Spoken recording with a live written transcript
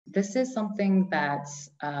this is something that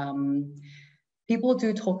people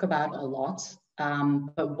do talk about a lot,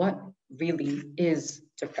 but what really is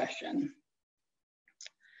depression?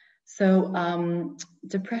 So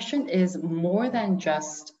depression is more than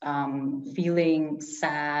just feeling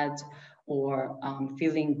sad or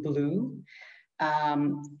feeling blue.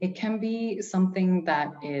 It can be something that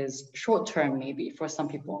is short-term, maybe for some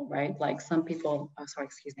people, right? Like some people, oh, sorry,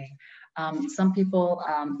 excuse me. Some people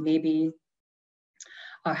maybe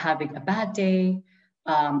are having a bad day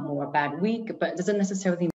or a bad week, but it doesn't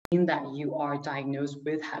necessarily mean that you are diagnosed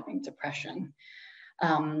with having depression.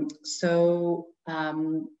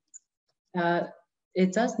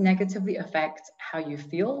 It does negatively affect how you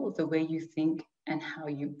feel, the way you think, and how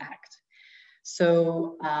you act.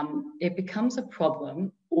 So it becomes a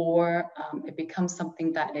problem, or it becomes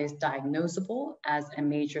something that is diagnosable as a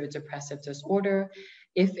major depressive disorder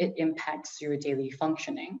if it impacts your daily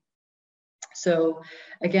functioning. So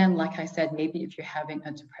again, like I said, maybe if you're having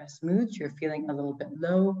a depressed mood, you're feeling a little bit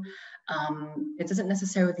low, it doesn't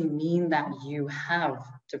necessarily mean that you have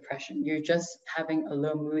depression. You're just having a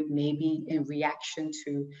low mood, maybe in reaction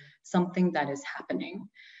to something that is happening.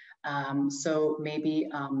 So maybe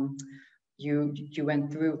you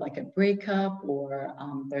went through like a breakup, or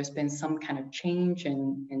there's been some kind of change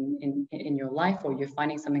in your life, or you're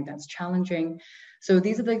finding something that's challenging. So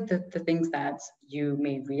these are the things that you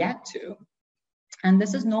may react to. And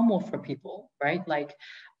this is normal for people, right? Like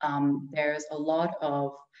there's a lot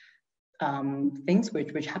of things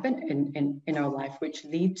which happen in our life which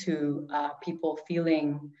lead to people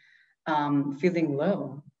feeling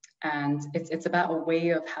low. And it's about a way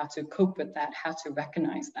of how to cope with that, how to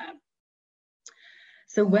recognize that.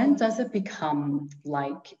 So when does it become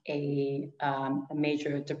like a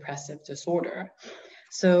major depressive disorder?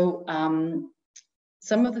 So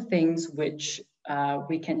some of the things which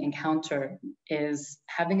we can encounter is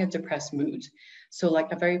having a depressed mood. So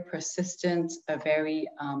like a very persistent, a very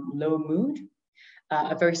low mood,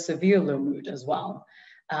 a very severe low mood as well.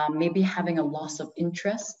 Maybe having a loss of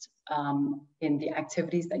interest in the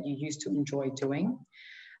activities that you used to enjoy doing.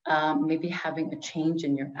 Maybe having a change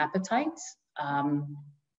in your appetite,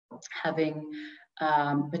 having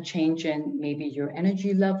a change in maybe your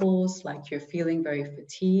energy levels, like you're feeling very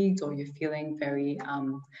fatigued, or you're feeling very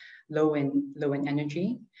low in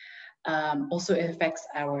energy. Also, it affects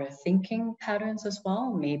our thinking patterns as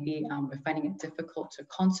well. Maybe we're finding it difficult to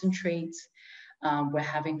concentrate. We're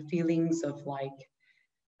having feelings of like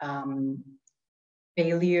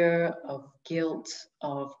failure, of guilt,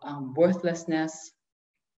 of worthlessness,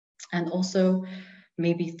 and also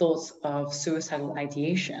maybe thoughts of suicidal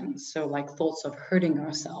ideation. So like thoughts of hurting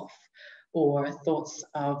ourselves, or thoughts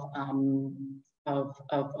of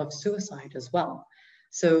suicide as well.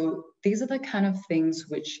 So these are the kind of things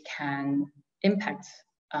which can impact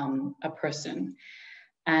a person.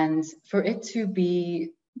 And for it to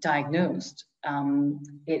be diagnosed,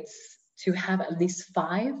 it's to have at least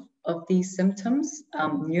 5 of these symptoms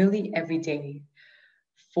nearly every day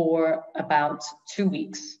for about 2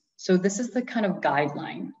 weeks. So this is the kind of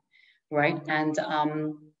guideline, right? And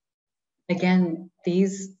again,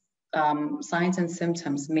 these signs and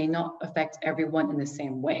symptoms may not affect everyone in the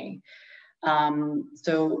same way.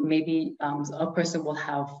 So maybe a person will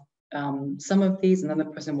have some of these, another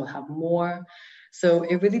person will have more. So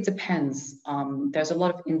it really depends. There's a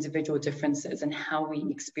lot of individual differences in how we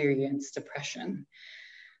experience depression.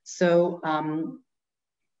 So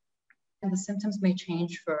the symptoms may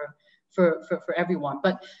change for everyone,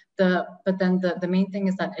 but then the main thing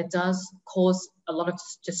is that it does cause a lot of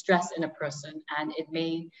distress in a person, and it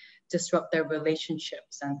may disrupt their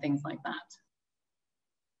relationships and things like that.